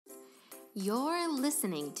You're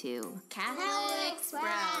listening to Catholic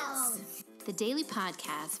Sprouts, the daily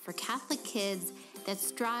podcast for Catholic kids that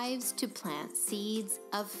strives to plant seeds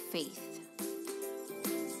of faith.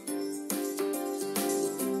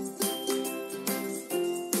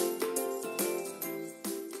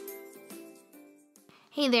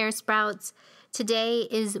 Hey there, Sprouts. Today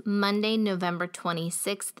is Monday, November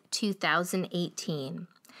 26th, 2018.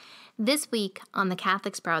 This week on the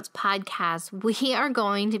Catholic Sprouts podcast, we are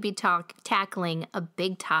going to be tackling a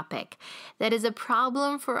big topic that is a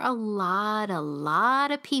problem for a lot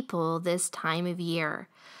of people this time of year.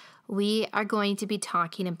 We are going to be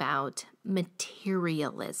talking about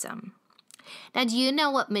materialism. Now, do you know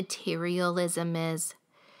what materialism is?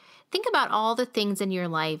 Think about all the things in your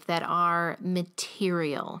life that are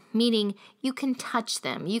material, meaning you can touch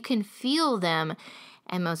them, you can feel them,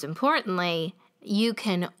 and most importantly, you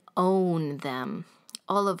can own them.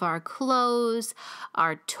 All of our clothes,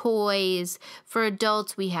 our toys. For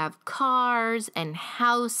adults, we have cars and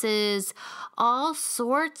houses, all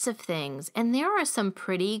sorts of things. And there are some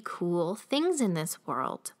pretty cool things in this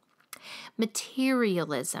world.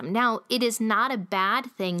 Materialism. Now, it is not a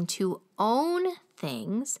bad thing to own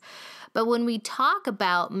things, but when we talk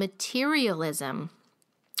about materialism,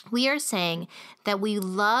 we are saying that we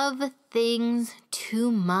love things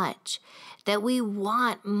too much, that we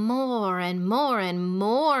want more and more and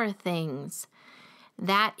more things.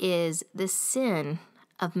 That is the sin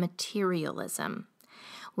of materialism.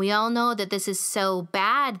 We all know that this is so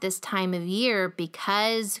bad this time of year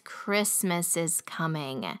because Christmas is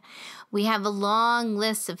coming. We have a long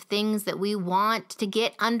list of things that we want to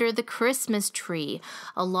get under the Christmas tree,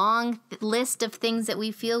 a long list of things that we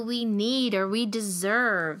feel we need or we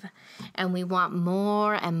deserve, and we want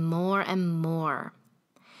more and more and more.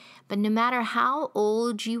 But no matter how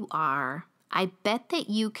old you are, I bet that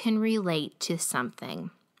you can relate to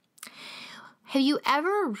something. Have you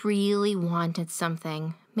ever really wanted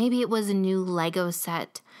something? Maybe it was a new Lego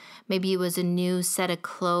set. Maybe it was a new set of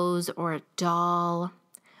clothes or a doll.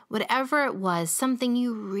 Whatever it was, something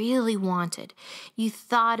you really wanted. You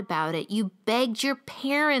thought about it. You begged your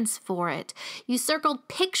parents for it. You circled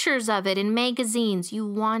pictures of it in magazines. You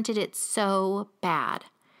wanted it so bad.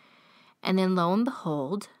 And then lo and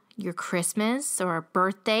behold, your Christmas or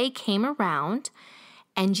birthday came around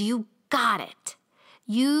and you got it.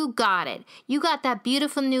 You got it. You got that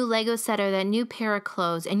beautiful new Lego set or that new pair of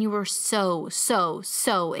clothes, and you were so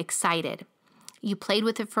excited. You played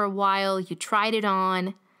with it for a while. You tried it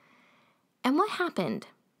on. And what happened?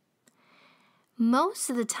 Most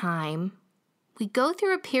of the time, we go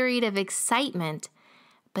through a period of excitement,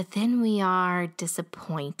 but then we are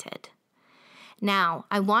disappointed. Now,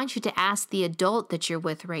 I want you to ask the adult that you're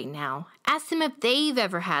with right now. Ask them if they've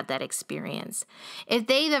ever had that experience. If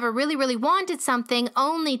they've ever really wanted something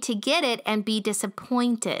only to get it and be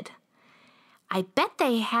disappointed. I bet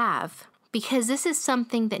they have, because this is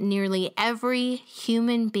something that nearly every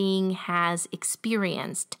human being has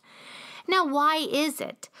experienced. Now, why is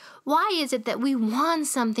it? Why is it that we want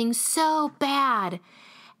something so bad,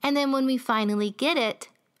 and then when we finally get it,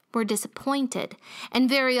 we're disappointed, and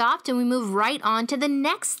very often we move right on to the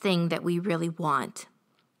next thing that we really want?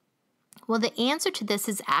 Well, the answer to this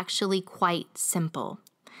is actually quite simple.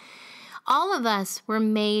 All of us were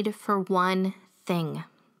made for one thing.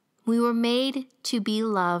 We were made to be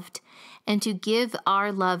loved and to give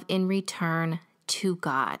our love in return to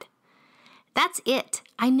God. That's it.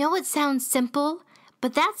 I know it sounds simple,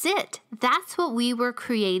 but that's it. That's what we were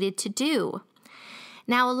created to do.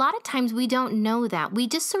 Now, a lot of times we don't know that. We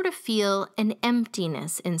just sort of feel an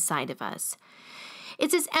emptiness inside of us.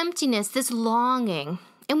 It's this emptiness, this longing,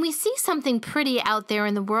 and we see something pretty out there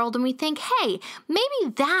in the world and we think, hey,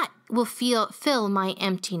 maybe that will fill my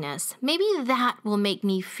emptiness. Maybe that will make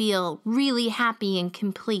me feel really happy and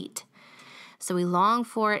complete. So we long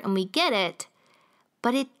for it and we get it,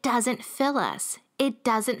 but it doesn't fill us. It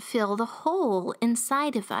doesn't fill the hole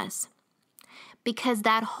inside of us, because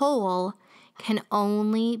that hole can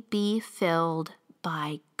only be filled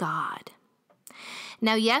by God.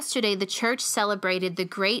 Now, yesterday, the church celebrated the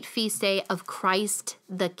great feast day of Christ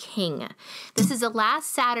the King. This is the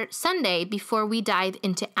last Sunday before we dive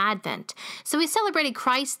into Advent. So we celebrated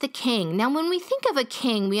Christ the King. Now, when we think of a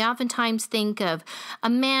king, we oftentimes think of a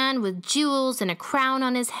man with jewels and a crown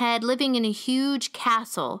on his head living in a huge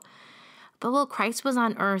castle. But while Christ was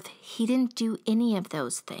on earth, he didn't do any of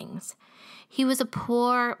those things. He was a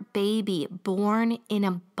poor baby born in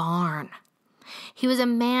a barn. He was a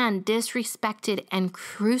man disrespected and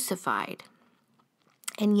crucified.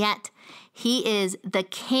 And yet, he is the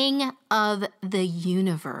King of the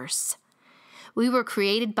universe. We were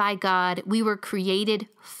created by God. We were created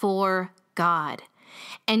for God.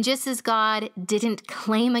 And just as God didn't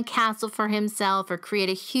claim a castle for himself or create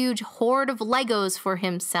a huge hoard of Legos for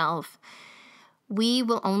himself, we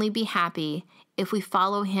will only be happy if we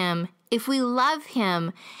follow him, if we love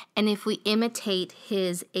him, and if we imitate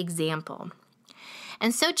his example.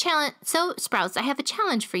 And so Sprouts, I have a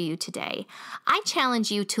challenge for you today. I challenge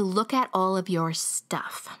you to look at all of your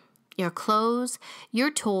stuff, your clothes, your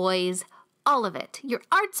toys, all of it, your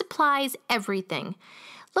art supplies, everything.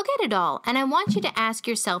 Look at it all, and I want you to ask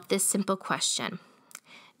yourself this simple question.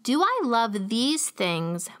 Do I love these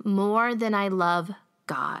things more than I love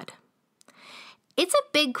God? It's a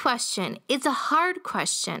big question. It's a hard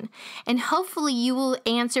question, and hopefully you will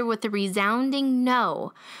answer with a resounding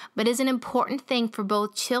no, but it's an important thing for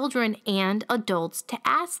both children and adults to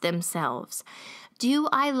ask themselves. Do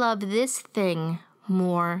I love this thing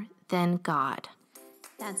more than God?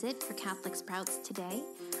 That's it for Catholic Sprouts today.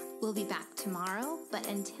 We'll be back tomorrow, but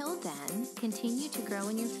until then, continue to grow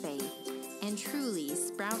in your faith and truly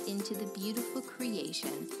sprout into the beautiful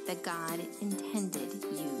creation that God intended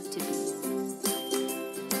you to be.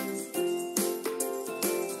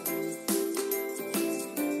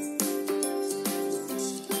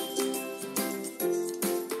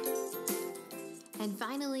 And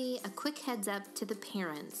finally, a quick heads up to the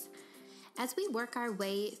parents. As we work our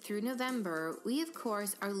way through November, we of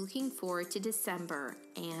course are looking forward to December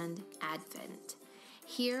and Advent.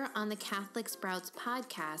 Here on the Catholic Sprouts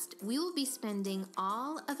podcast, we will be spending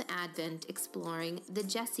all of Advent exploring the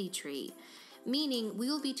Jesse tree, meaning we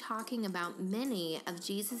will be talking about many of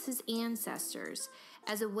Jesus' ancestors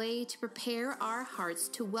as a way to prepare our hearts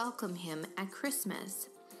to welcome him at Christmas.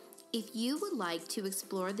 If you would like to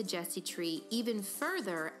explore the Jesse tree even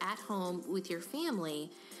further at home with your family,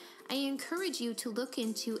 I encourage you to look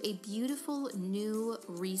into a beautiful new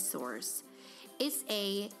resource. It's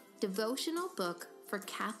a devotional book for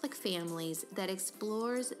Catholic families that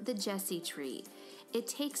explores the Jesse tree. It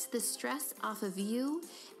takes the stress off of you,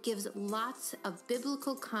 gives lots of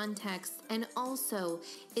biblical context, and also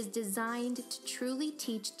is designed to truly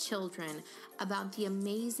teach children about the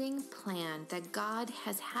amazing plan that God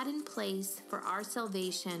has had in place for our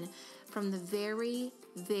salvation from the very,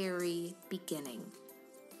 very beginning.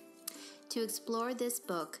 To explore this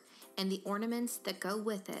book and the ornaments that go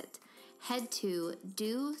with it, head to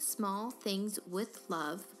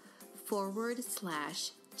DoSmallThingsWithLove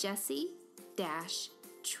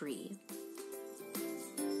 /Jesse-Tree.